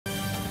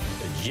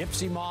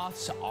Gypsy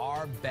moths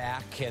are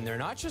back, and they're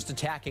not just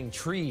attacking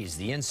trees.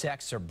 The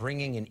insects are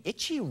bringing an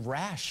itchy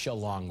rash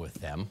along with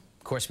them.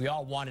 Of course, we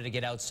all wanted to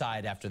get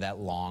outside after that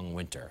long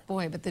winter.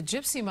 Boy, but the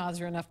gypsy moths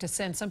are enough to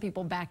send some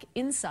people back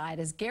inside.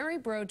 As Gary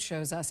Brode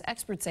shows us,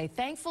 experts say,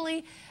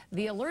 thankfully,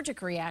 the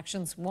allergic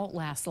reactions won't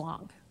last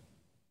long.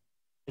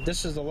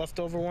 This is the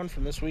leftover one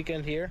from this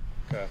weekend here.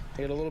 Okay. I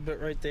get a little bit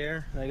right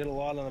there, and I get a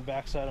lot on the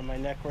backside of my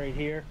neck right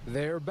here.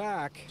 They're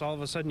back. So all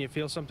of a sudden you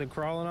feel something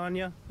crawling on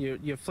you.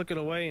 You flick it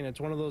away, and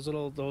it's one of those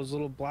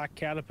little black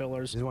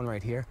caterpillars. There's one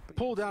right here.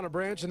 Pull down a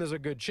branch and there's a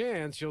good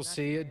chance you'll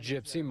see a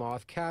gypsy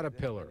moth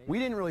caterpillar. We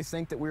didn't really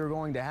think that we were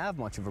going to have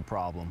much of a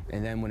problem.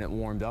 And then when it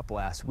warmed up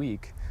last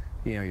week,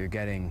 you know, you're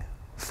getting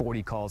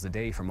 40 calls a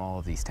day from all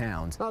of these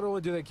towns. Not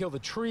only do they kill the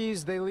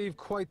trees, they leave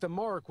quite the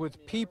mark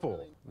with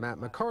people. Matt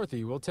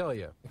McCarthy will tell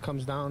you. It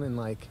comes down and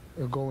like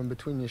it'll go in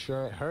between your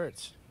shirt. It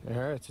hurts. It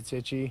hurts. It's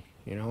itchy,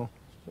 you know.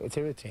 It's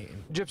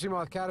irritating. Gypsy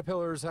moth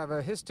caterpillars have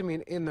a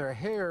histamine in their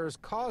hairs,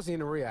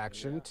 causing a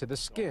reaction to the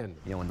skin.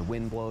 You know, when the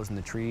wind blows in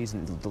the trees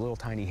and the little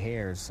tiny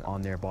hairs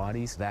on their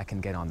bodies, that can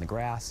get on the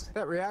grass.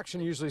 That reaction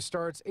usually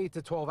starts 8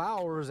 to 12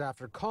 hours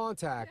after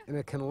contact, and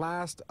it can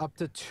last up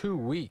to 2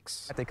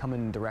 weeks. If they come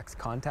in direct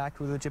contact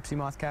with a gypsy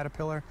moth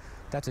caterpillar,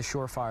 that's a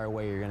surefire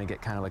way you're going to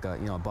get kind of like a,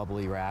 a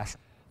bubbly rash.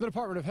 The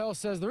Department of Health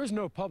says there is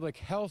no public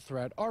health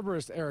threat.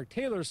 Arborist Eric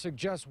Taylor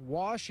suggests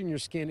washing your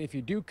skin if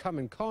you do come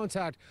in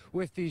contact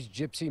with these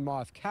gypsy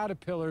moth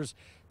caterpillars.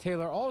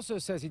 Taylor also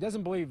says he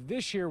doesn't believe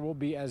this year will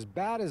be as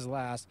bad as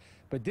last,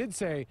 but did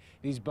say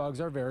these bugs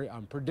are very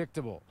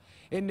unpredictable.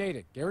 In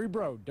Natick, Gary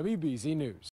Brode, WBZ News.